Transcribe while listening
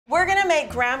We're gonna make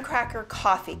graham cracker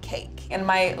coffee cake. And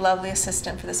my lovely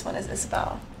assistant for this one is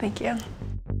Ysabel. Thank you.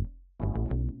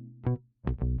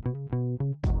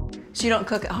 So you don't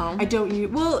cook at home? I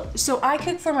don't well, so I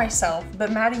cook for myself,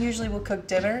 but Maddie usually will cook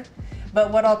dinner.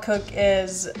 But what I'll cook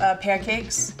is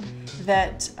pancakes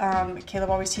that Caleb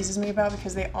always teases me about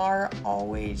because they are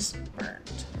always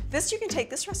burnt. You can take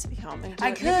this recipe home and do I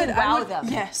it. could. You can wow them.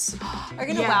 Yes. Are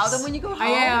you gonna wow them when you go home? I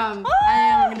am. Oh! I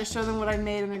am. I'm gonna show them what I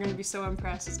made and they're gonna be so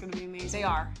impressed. It's gonna be amazing. They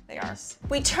are.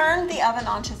 We turned the oven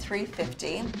on to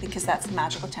 350 because that's the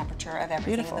magical temperature of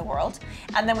everything in the world.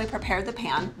 And then we prepared the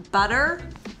pan. Butter,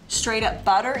 straight up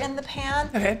butter in the pan,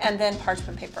 and then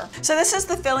parchment paper. So this is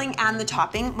the filling and the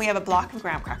topping. We have a block of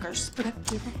graham crackers.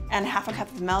 And half a cup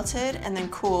of melted and then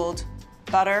cooled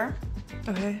butter.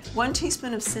 1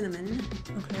 teaspoon of cinnamon.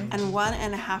 And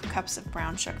 1.5 cups of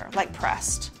brown sugar, like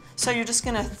pressed. So you're just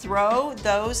gonna throw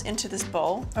those into this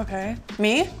bowl.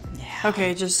 Me? Yeah.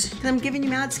 Okay, just. I'm giving you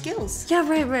mad skills. Yeah,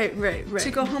 right.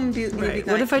 To go home and be right.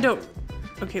 What if I don't?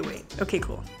 Okay, wait. Okay,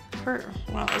 cool.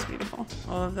 Wow, that was beautiful.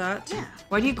 All of that. Yeah.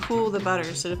 Why do you cool the butter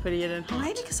instead of putting it in hot?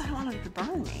 Why? Because I don't want it to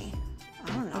burn me.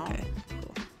 I don't know. Okay,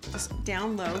 cool. Just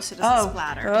down low so it doesn't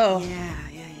splatter. Yeah.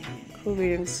 Cool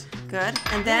beans. Good.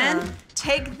 And then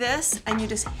take this and you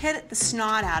just hit the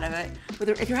snot out of it.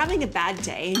 If you're having a bad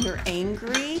day and you're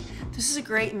angry, this is a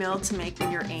great meal to make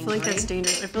when you're angry. I feel like that's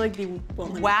dangerous. I feel like they won't let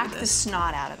me do Whack this. the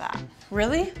snot out of that.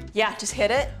 Really? Yeah, just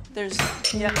hit it.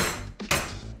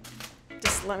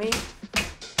 Just let me.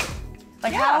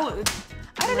 Like how?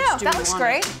 I don't know. That looks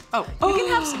great. Oh. You can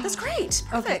have some. That's great.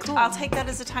 Perfect. Okay, cool. I'll take that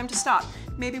as a time to stop.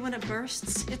 Maybe when it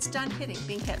bursts, it's done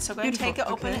being hit. So go ahead and take it,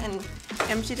 open it, and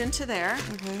empty it into there.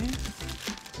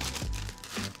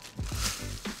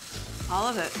 All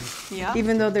of it. Yeah.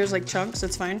 Even though there's like chunks,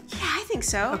 it's fine? Yeah, I think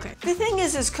so. Okay. The thing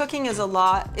is cooking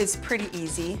is pretty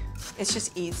easy. It's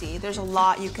just easy. There's a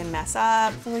lot you can mess up.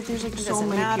 I feel like there's like so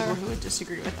many people who would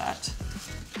disagree with that.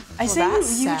 I say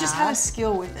you just have a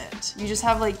skill with it. You just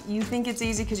have like, you think it's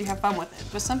easy because you have fun with it.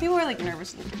 But some people are like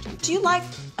nervous in the kitchen. Do you like,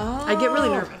 I get really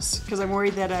nervous because I'm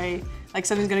worried that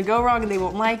something's gonna go wrong and they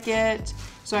won't like it.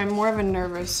 So I'm more of a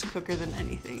nervous cooker than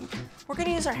anything. We're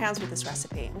gonna use our hands with this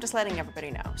recipe. I'm just letting everybody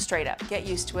know, straight up. Get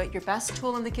used to it. Your best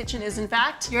tool in the kitchen is, in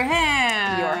fact, your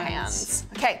hands. Your hands.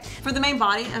 Okay, for the main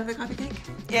body of the coffee cake,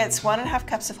 it's 1.5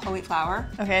 cups of whole wheat flour.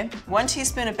 1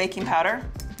 teaspoon of baking powder.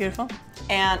 Beautiful.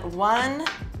 And 1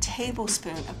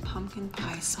 tablespoon of pumpkin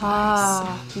pie spice.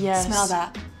 Ah, yes. Smell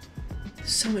that.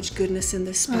 So much goodness in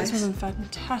this spice. Oh, this is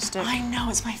fantastic. I know,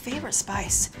 it's my favorite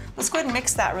spice. Let's go ahead and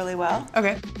mix that really well.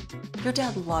 Okay. Your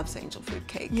dad loves angel food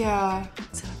cake. Yeah.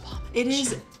 It's an abomination. It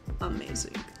is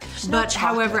amazing. But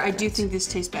however, I do think this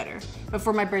tastes better. But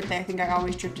for my birthday, I think I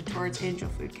always drifted towards angel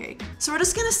food cake. So we're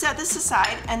just gonna set this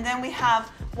aside, and then we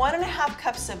have 1.5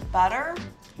 cups of butter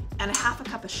and 1/2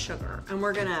 cup of sugar. And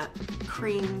we're gonna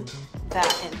cream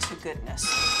that into goodness.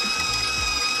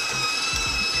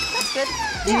 That's good.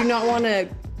 Do you not wanna,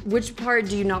 which part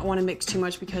do you not wanna mix too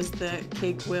much because the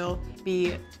cake will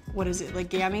be, what is it, like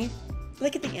gammy?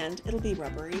 Like at the end, it'll be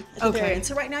rubbery. At the very end.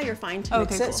 So right now you're fine to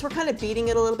mix it. Cool. So we're kind of beating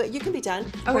it a little bit. You can be done.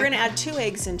 We're gonna add 2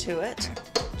 eggs into it.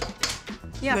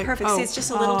 Yeah, perfect. See, it's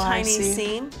just a little tiny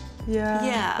seam.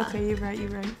 Yeah. Okay, you're right.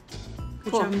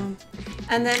 Good job, Mom.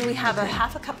 And then we have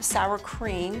 1/2 cup of sour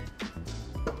cream.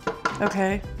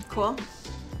 Okay. Cool.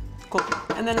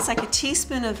 And then it's like a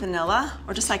teaspoon of vanilla,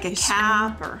 or just like a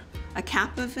cap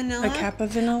of vanilla. A cap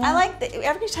of vanilla? I like that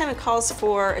every time it calls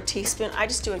for a teaspoon, I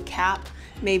just do a cap,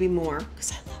 maybe more,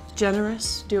 because I love it.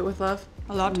 Generous, do it with love.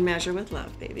 A lot. Measure with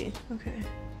love, baby. Okay.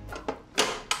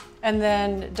 And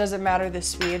then, does it matter the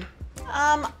speed?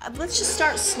 Let's just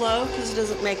start slow, because it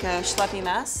doesn't make a schleppy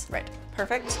mess. Right.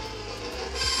 Perfect.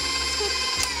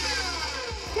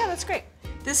 Yeah, that's great.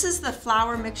 This is the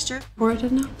flour mixture. Pour it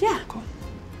in now? Yeah. Cool.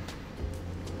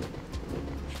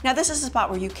 Now this is a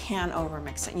spot where you can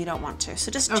overmix it and you don't want to.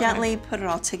 So just gently put it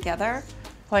all together.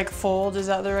 Like fold, is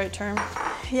that the right term?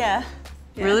 Yeah.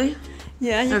 Really?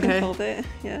 Yeah, you can fold it,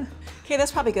 yeah. Okay,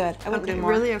 that's probably good. I wouldn't do more.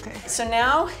 Really? Okay. So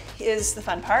now is the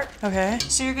fun part. Okay.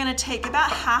 So you're gonna take about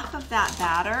 1/2 of that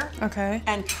batter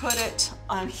and put it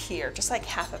on here, just like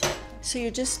 1/2 of it. So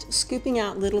you're just scooping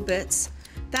out little bits.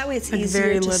 That way it's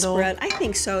easier to spread. I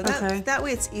think so. That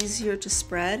way it's easier to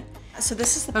spread. So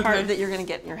this is the part that you're gonna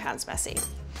get your hands messy.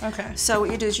 Okay. So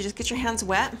what you do is you just get your hands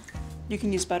wet. You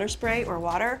can use butter spray or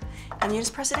water, and you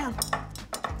just press it down.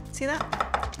 See that?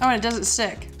 Oh, and it doesn't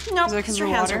stick. No, because your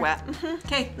hands are wet.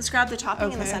 Okay, let's grab the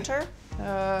topping in the center.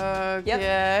 Okay.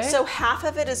 Yep. So half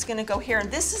of it is gonna go here,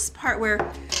 and this is part where,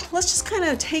 let's just kind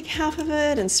of take half of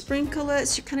it and sprinkle it.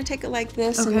 So you kind of take it like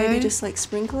this and maybe just like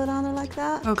sprinkle it on there like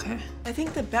that. Okay. I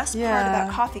think the best part about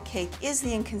coffee cake is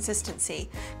the inconsistency,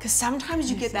 because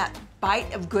sometimes you get that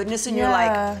bite of goodness and you're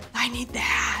like, I need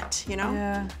that, you know?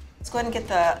 Yeah. Let's go ahead and get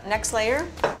the next layer.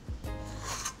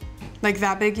 Like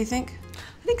that big, you think?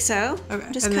 I think so.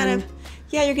 Okay. Just kind of,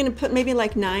 yeah, you're gonna put maybe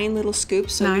like 9 little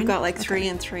scoops. So you've got like 3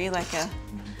 and 3, like a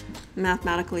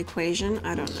mathematical equation.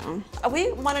 I don't know.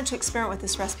 We wanted to experiment with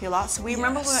this recipe a lot. So we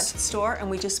remember we went to the store and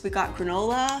we got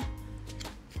granola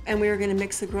and we were gonna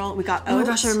mix the granola. We got oats. Oh my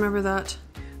gosh, I remember that.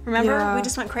 Remember? Yeah. We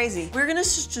just went crazy. We were gonna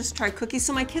just try cookies.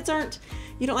 So my kids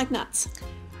you don't like nuts.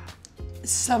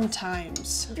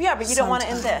 Sometimes. Yeah, but you don't want it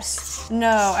in this.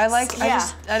 No, I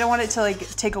don't want it to like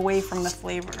take away from the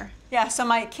flavor. Yeah, so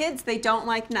my kids, they don't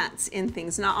like nuts in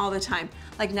things, not all the time.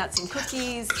 Like nuts in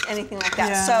cookies, anything like that.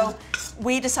 Yeah. So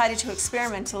we decided to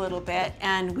experiment a little bit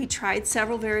and we tried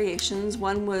several variations.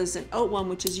 One was an oat one,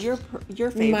 which is your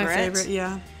favorite. My favorite,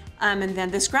 yeah. And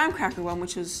then this graham cracker one,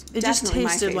 which was definitely my favorite. It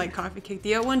just tasted like coffee cake.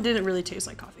 The oat one didn't really taste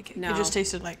like coffee cake. No. It just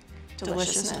tasted like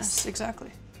deliciousness. Exactly.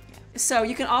 So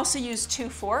you can also use 2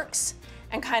 forks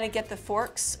and kind of get the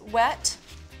forks wet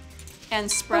and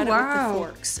spread it with the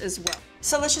forks as well.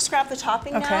 So let's just grab the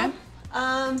topping now.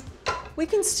 We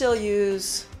can still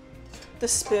use the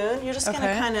spoon. You're just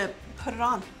gonna kind of put it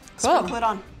on, sprinkle it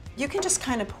on. You can just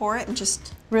kind of pour it and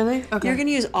just. Really? Okay. You're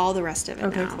gonna use all the rest of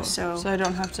it now. Cool. So I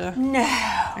don't have to. No.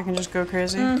 I can just go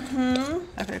crazy.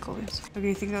 Okay, cool beans. Okay,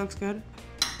 you think that looks good?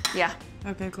 Yeah.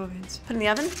 Okay, cool beans. Put it in the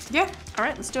oven? Yeah. All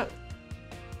right, let's do it.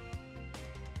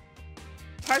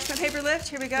 Parchment paper lift,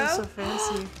 here we go. That's so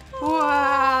fancy.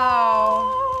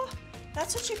 Wow.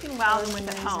 That's what you can wow them with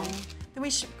at home. Then we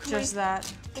should that.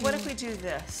 What if we do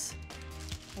this?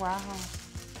 Wow.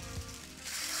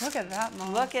 Look at that,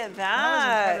 Mom. Look at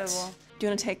that. That was incredible. Do you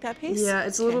want to take that piece? Yeah,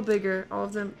 it's a little bigger. All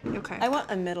of them. Okay. I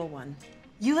want a middle one.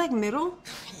 You like middle?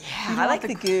 Yeah, I like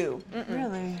the goo.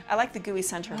 Really? I like the gooey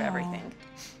center of everything.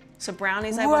 So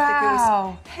brownies, I want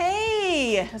the gooey.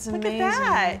 Hey, that's look amazing. at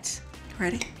that.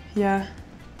 Ready? Yeah.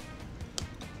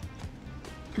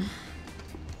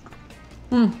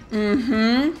 You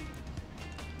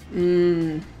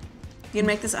gonna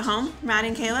make this at home, Maddie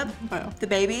and Caleb? Well. The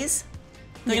babies?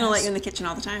 They're gonna let you in the kitchen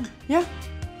all the time. Yeah.